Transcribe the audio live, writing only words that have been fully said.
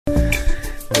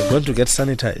We're going to get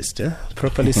sanitized, yeah?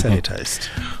 Properly sanitized.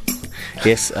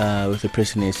 Yes, with the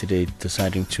president yesterday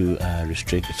deciding to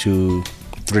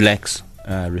relax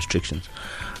restrictions.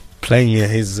 Playing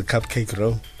his cupcake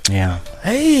role. Yeah.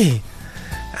 Hey,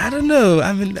 I don't know.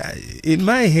 I mean, in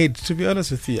my head, to be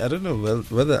honest with you, I don't know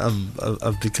whether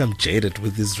I've become jaded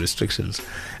with these restrictions.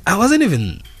 I wasn't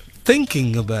even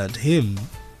thinking about him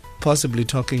possibly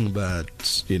talking about,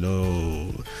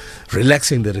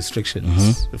 relaxing the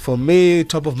restrictions. Mm-hmm. For me,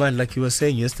 top of mind, like you were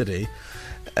saying yesterday,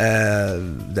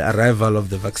 the arrival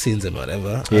of the vaccines and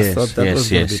whatever. Yes, I thought that was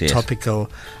going to be topical,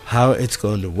 how it's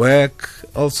going to work.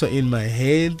 Also in my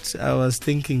head, I was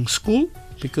thinking school,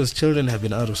 because children have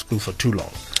been out of school for too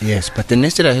long. Yes, but then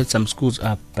yesterday I heard some schools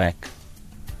are back.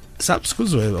 Some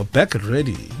schools were back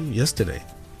already yesterday.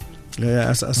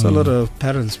 I saw a lot of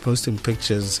parents posting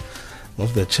pictures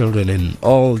of their children in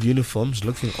all uniforms,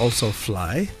 looking also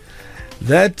fly.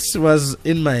 That was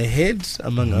in my head,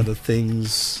 among other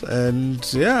things. And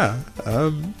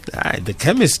the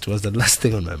chemist was the last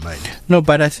thing on my mind. No,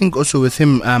 but I think also with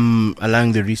him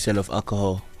allowing the resale of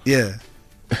alcohol. Yeah.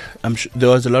 I'm sure there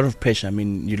was a lot of pressure. I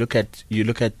mean, you look at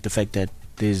the fact that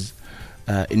there's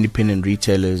independent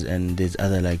retailers and there's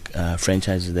other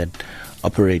franchises that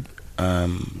operate,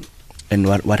 and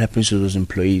what happens to those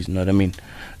employees? You know what I mean?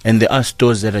 And there are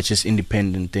stores that are just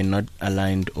independent; they're not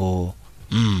aligned or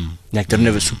they don't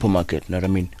have a supermarket. You know what I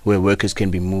mean? Where workers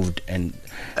can be moved and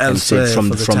said from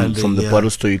the bottle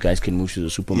store, you guys can move to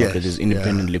the supermarket. Yes, there's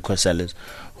independent liquor sellers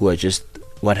who are just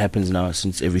what happens now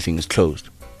since everything is closed.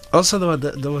 Also,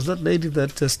 there was that lady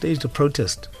that staged a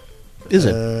protest. Is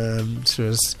it? She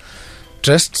was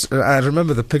dressed, I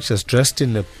remember the pictures, dressed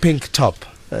in a pink top,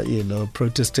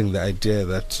 protesting the idea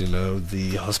that,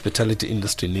 the hospitality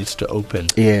industry needs to open.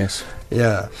 Yes.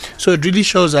 Yeah. So it really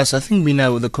shows us, I think,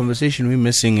 Mina, the conversation we're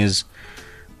missing is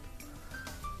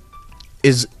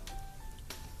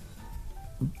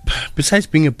besides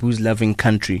being a booze-loving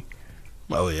country.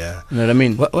 Oh, yeah. You know what I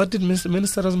mean? What did Minister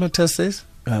Razzmatazz say?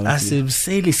 So I think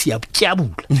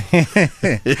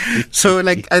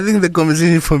the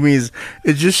conversation for me is,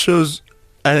 it just shows,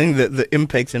 I think, that the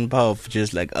impact and power of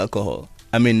just like alcohol.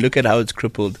 I mean, look at how it's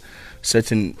crippled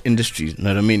certain industries, you know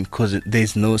what I mean? Because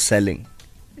there's no selling.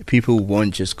 People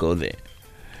won't just go there.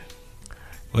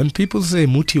 When people say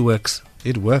muti works,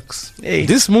 it works. Hey.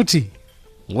 This muti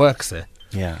works.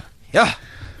 Yeah. Yeah.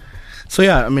 So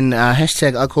yeah, I mean,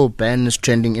 hashtag alcohol ban is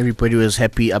trending. Everybody was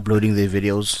happy uploading their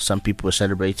videos. Some people were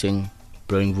celebrating,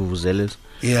 blowing vuvuzelas.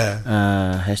 Yeah.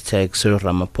 Hashtag Cyril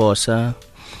Ramaphosa.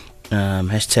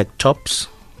 Hashtag tops.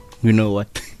 You know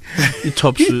what?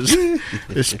 Tops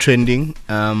is trending.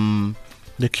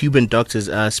 The Cuban doctors,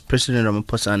 as President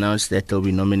Ramaphosa announced that they'll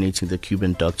be nominating the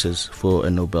Cuban doctors for a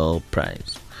Nobel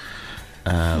Prize.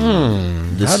 How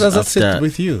does that sit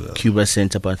with you, though? Cuba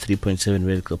sent about 3.7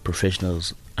 medical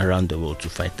professionals around the world to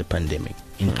fight the pandemic,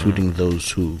 including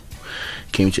those who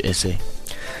came to SA.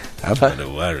 I'm not to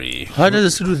worry. How does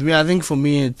it sit with me? I think for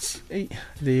me,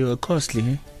 they were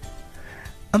costly.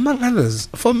 Among others,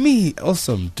 for me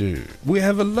also too, we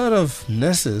have a lot of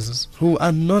nurses who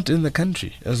are not in the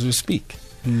country as we speak.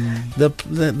 They're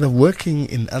working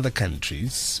in other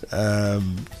countries,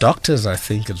 doctors, I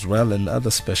think, as well, and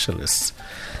other specialists.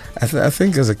 I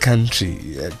think as a country,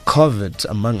 COVID,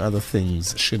 among other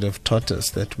things, should have taught us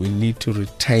that we need to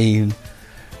retain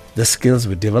the skills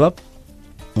we develop.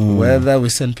 Whether we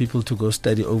send people to go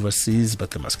study overseas,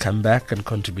 but they must come back and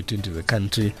contribute into the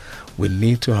country, we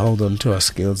need to hold on to our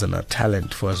skills and our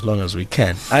talent for as long as we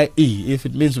can. I.e., if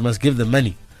it means we must give them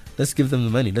money, let's give them the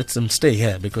money. Let them stay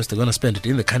here because they're going to spend it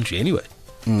in the country anyway.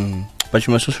 But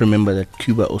you must also remember that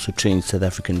Cuba also trains South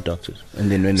African doctors,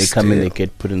 and then when they come in, they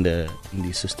get put in the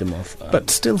system of. But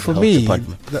still, for me,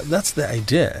 that's the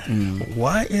idea.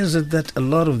 Why is it that a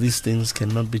lot of these things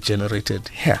cannot be generated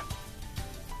here?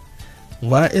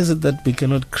 Why is it that we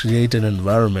cannot create an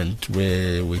environment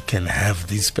where we can have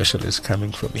these specialists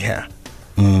coming from here?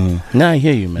 No, I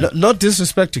hear you, man. Not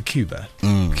disrespect to Cuba.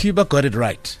 Cuba got it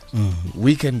right.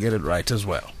 We can get it right as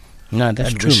well. No,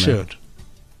 that's and true, we man. should.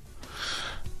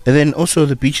 And then also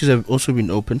the beaches have also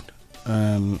been opened.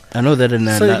 I know that in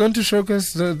so you're going to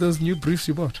showcase those new briefs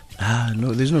you bought?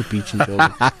 No, there's no beach in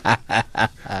Joburg.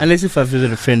 Unless if I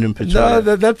visit a friend in Pretoria.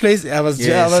 No, that place, I was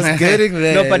getting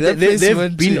there. No, but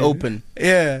they've been open.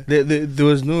 Yeah. There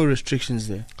was no restrictions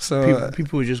there. So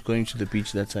people were just going to the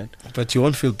beach that side. But you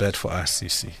won't feel bad for us, you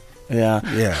see.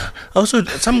 Yeah. Also,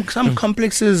 some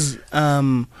complexes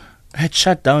had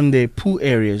shut down their pool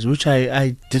areas, which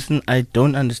I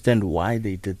don't understand why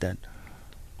they did that.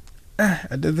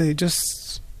 They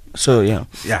just... So, yeah.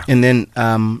 And then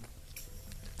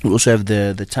we also have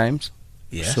the Times.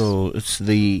 Yes. So it's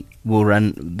the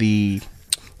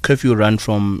curfew will run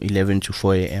from 11 to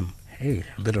 4 a.m. Hey,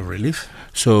 a bit of relief.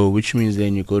 So which means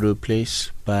then you go to a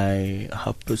place by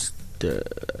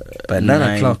By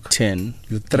 9 o'clock, 10,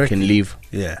 you you can leave.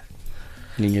 Yeah.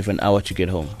 And then you have an hour to get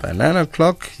home. By 9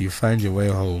 o'clock, you find your way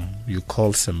home. You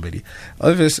call somebody.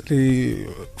 Obviously,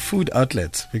 food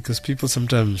outlets, because people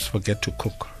sometimes forget to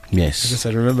cook. Yes. Because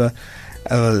I remember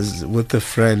I was with a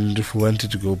friend who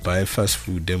wanted to go buy fast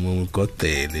food. And when we got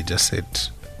there, they just said,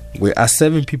 we are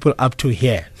serving people up to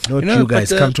here. Not you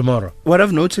guys, come tomorrow. What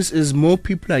I've noticed is more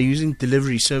people are using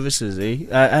delivery services.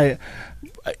 I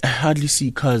hardly see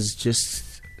cars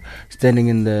just standing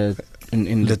in the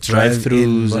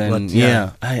drive-thrus, and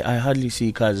I hardly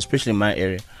see cars, especially in my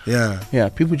area.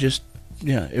 People just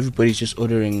everybody's just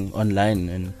ordering online,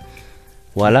 and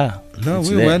voila. No,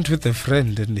 we went with a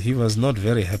friend, and he was not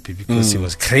very happy because he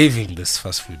was craving this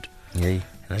fast food. And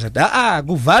I said,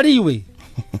 go vary.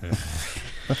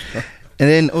 And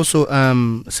then also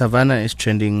Savannah is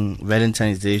trending,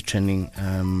 Valentine's Day is trending,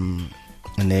 and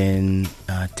then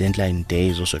Deadline Day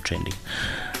is also trending.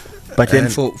 But then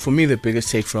for me, the biggest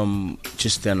take from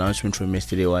just the announcement from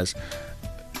yesterday was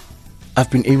I've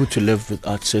been able to live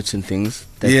without certain things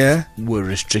that were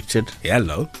restricted.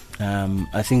 Hello.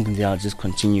 I think they'll just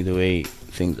continue the way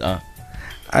things are.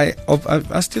 I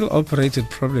still operated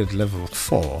probably at level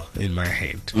 4 in my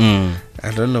head.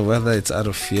 I don't know whether it's out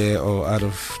of fear or out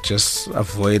of just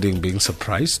avoiding being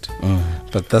surprised,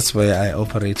 but that's where I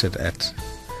operated at.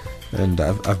 And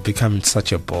I've become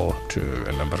such a bore to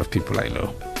a number of people I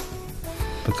know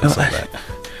because of that.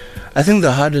 I think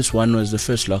the hardest one was the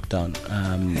first lockdown,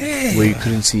 where you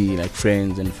couldn't see like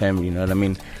friends and family, you know what I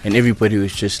mean? And everybody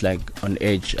was just like on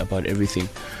edge about everything.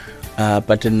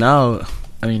 But then now,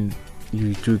 I mean,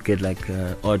 you do get like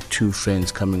odd 2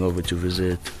 friends coming over to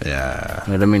visit. Yeah.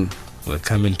 You know what I mean? We're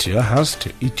coming to your house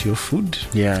to eat your food.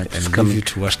 Yeah. And leave you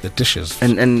to wash the dishes.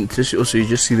 And just also you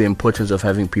just see the importance of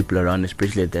having people around,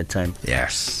 especially at that time.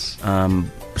 Yes.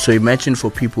 So imagine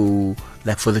for people who,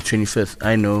 like for the 25th,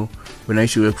 I know when I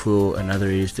used to work for another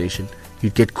radio station,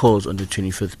 you'd get calls on the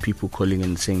 25th, people calling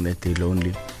and saying that they're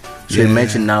lonely. So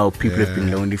imagine now people have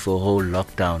been lonely for a whole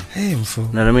lockdown. You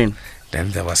know what I mean?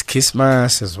 Then there was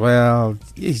Christmas as well.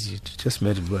 You just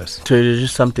made it worse. So it is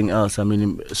just something else. I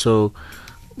mean, so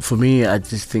for me, I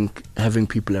just think having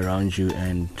people around you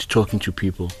and talking to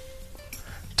people.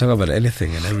 Talk about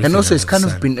anything and everything. And also, it's kind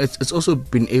of been, it's also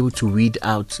been able to weed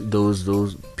out those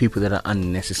people that are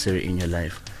unnecessary in your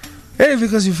life. Hey,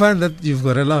 because you find that you've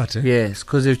got a lot. Yes,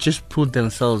 because they've just pulled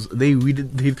themselves. They've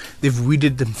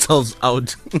weeded themselves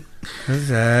out.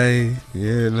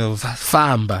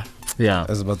 Famba. Yeah,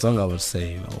 as Batonga would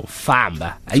say,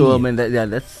 famba. So I mean,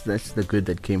 that's the good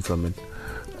that came from it.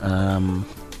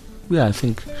 I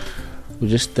think we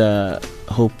just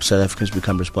hope South Africans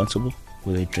become responsible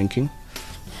with their drinking.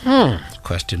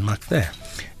 Question mark there.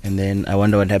 And then I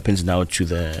wonder what happens now to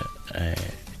the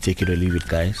take it or leave it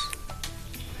guys.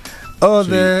 Oh,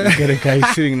 so you get a guy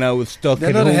sitting now with stock.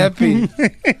 They're not happy.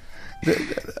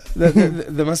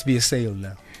 There must be a sale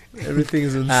now. Everything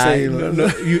is on sale. No,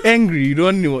 you're angry. You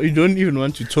don't even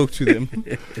want to talk to them.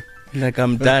 Like,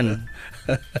 I'm done.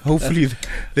 Hopefully,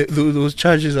 those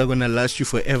charges are gonna last you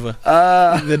forever.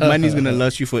 That money is gonna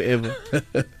last you forever.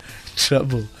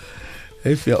 Trouble.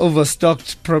 If you're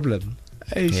overstocked, problem.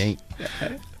 Yeah.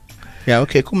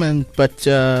 Okay, cool, man. But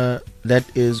that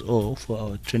is all for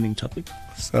our trending topic.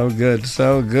 So good.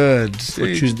 For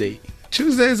Tuesday.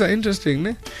 Tuesdays are interesting,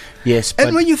 ne? Yes.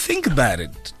 And when you think about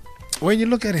it, when you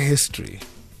look at history,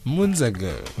 moons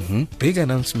ago, big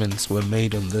announcements were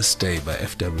made on this day by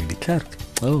F.W. de Klerk.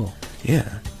 Oh.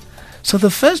 Yeah. So the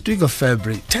first week of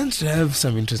February tends to have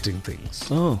some interesting things.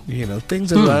 Oh. You know,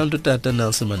 things around Tata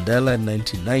Nelson Mandela in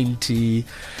 1990,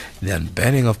 the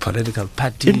unbanning of political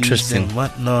parties and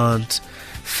whatnot.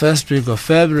 First week of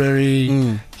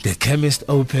February, the chemist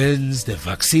opens, the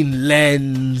vaccine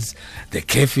lands, the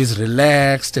curfew is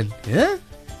relaxed, and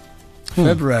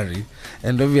February.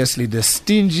 And obviously the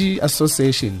Stingy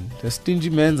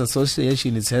Men's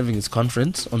Association is having its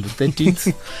conference on the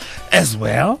 13th as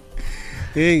well,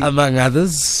 among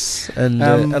others. And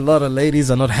a lot of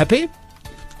ladies are not happy,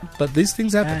 but these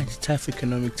things happen. It's tough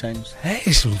economic times. Hey,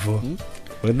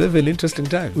 we live in interesting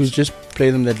times. We just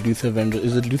play them that Luther Vandross.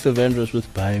 Is it Luther Vandross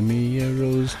with Buy Me a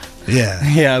Rose? Yeah.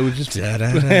 Yeah, we just...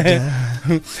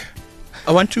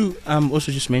 I want to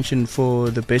also just mention for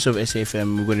the base of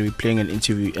SAFM, we're going to be playing an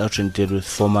interview Elton did with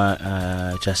former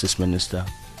Justice Minister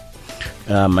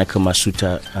Michael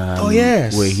Masuta.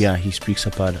 Where he speaks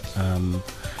about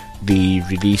the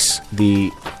release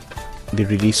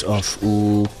of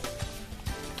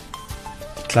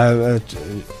No,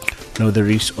 the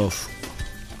race of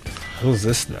Who's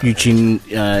this now?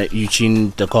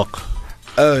 Eugene de Kock.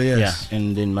 Oh, yes. Yeah,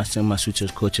 and then Master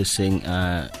Masucha's coach is saying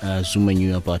Zuma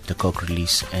knew about the Kock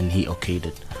release and he okayed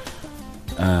it.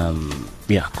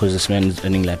 Yeah, because this man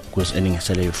was earning a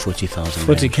salary of 40,000.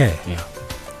 40K?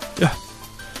 Yeah.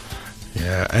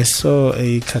 Yeah, I saw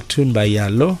a cartoon by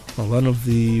Yalo on one of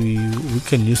the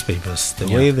weekend newspapers. The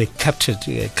way they captured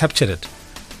it,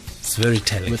 it's very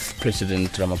telling. With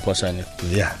President Ramaphosa in it.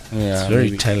 Yeah, it's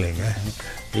very telling. Eh?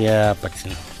 Yeah, but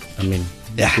I mean,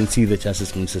 you can see the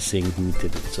Justice Minister saying who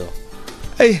did it. So,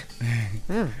 hey,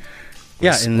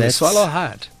 yeah, and we swallow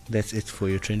hard. That's it for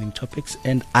your trending topics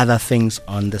and other things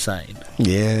on the side.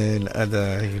 Yeah, and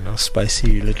other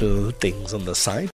spicy little things on the side.